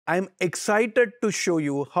I'm excited to show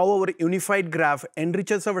you how our unified graph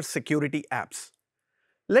enriches our security apps.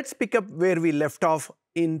 Let's pick up where we left off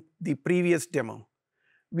in the previous demo.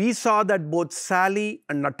 We saw that both Sally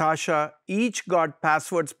and Natasha each got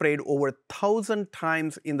password sprayed over 1,000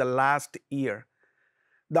 times in the last year.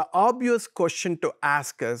 The obvious question to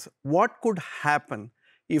ask is, what could happen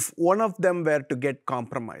if one of them were to get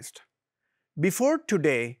compromised? Before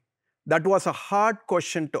today, that was a hard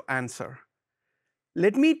question to answer.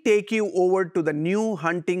 Let me take you over to the new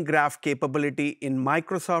hunting graph capability in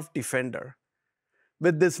Microsoft Defender.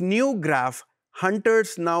 With this new graph,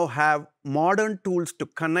 hunters now have modern tools to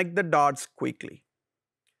connect the dots quickly.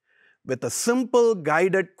 With a simple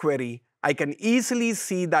guided query, I can easily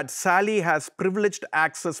see that Sally has privileged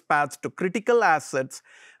access paths to critical assets,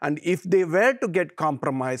 and if they were to get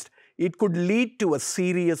compromised, it could lead to a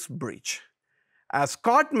serious breach. As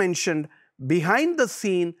Scott mentioned, behind the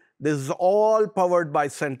scene, this is all powered by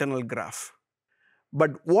Sentinel Graph.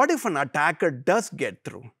 But what if an attacker does get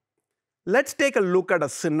through? Let's take a look at a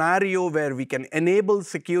scenario where we can enable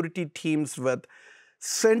security teams with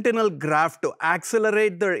Sentinel Graph to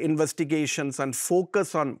accelerate their investigations and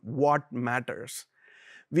focus on what matters.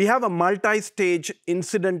 We have a multi-stage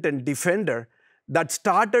incident in Defender that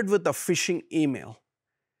started with a phishing email.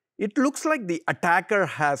 It looks like the attacker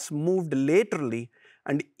has moved laterally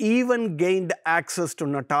and even gained access to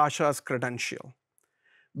Natasha's credential.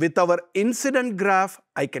 With our incident graph,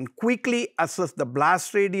 I can quickly assess the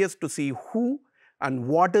blast radius to see who and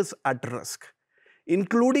what is at risk,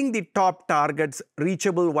 including the top targets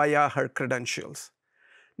reachable via her credentials.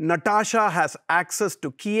 Natasha has access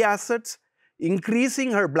to key assets,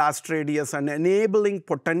 increasing her blast radius and enabling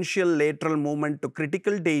potential lateral movement to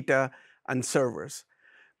critical data and servers.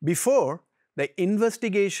 Before, the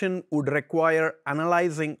investigation would require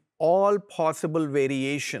analyzing all possible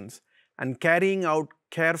variations and carrying out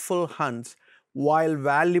careful hunts while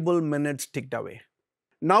valuable minutes ticked away.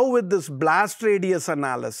 Now with this blast radius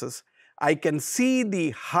analysis, I can see the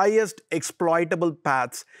highest exploitable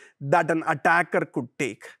paths that an attacker could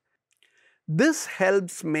take. This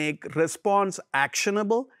helps make response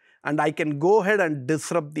actionable, and I can go ahead and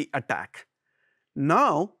disrupt the attack.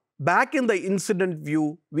 Now, back in the incident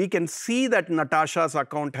view, we can see that Natasha's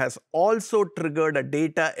account has also triggered a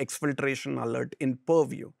data exfiltration alert in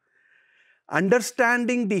Purview.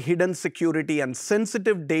 Understanding the hidden security and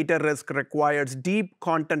sensitive data risk requires deep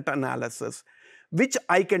content analysis, which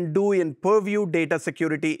I can do in Purview data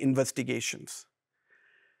security investigations.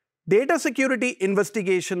 Data security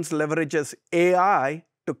investigations leverages AI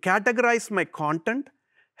to categorize my content,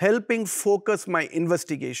 helping focus my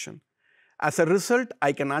investigation. As a result,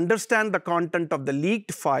 I can understand the content of the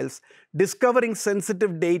leaked files, discovering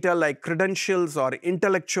sensitive data like credentials or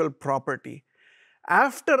intellectual property.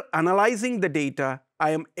 After analyzing the data, I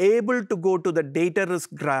am able to go to the data risk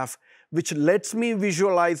graph, which lets me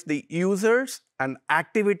visualize the users and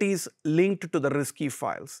activities linked to the risky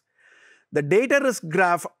files. The data risk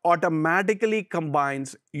graph automatically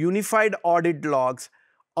combines unified audit logs,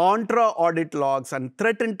 Entra audit logs, and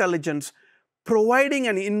threat intelligence, providing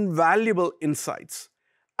an invaluable insights.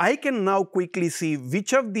 I can now quickly see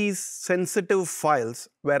which of these sensitive files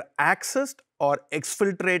were accessed or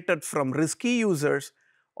exfiltrated from risky users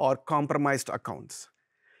or compromised accounts.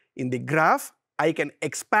 In the graph, I can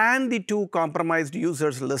expand the two compromised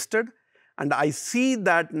users listed, and I see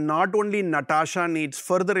that not only Natasha needs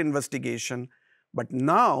further investigation, but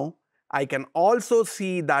now I can also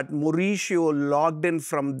see that Mauricio logged in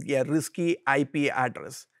from a risky IP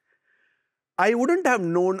address. I wouldn't have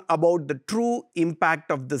known about the true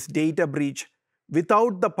impact of this data breach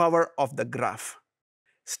without the power of the graph.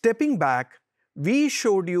 Stepping back, we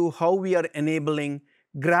showed you how we are enabling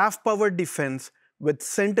graph-powered defense with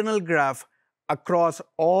Sentinel Graph across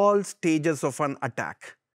all stages of an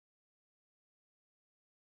attack.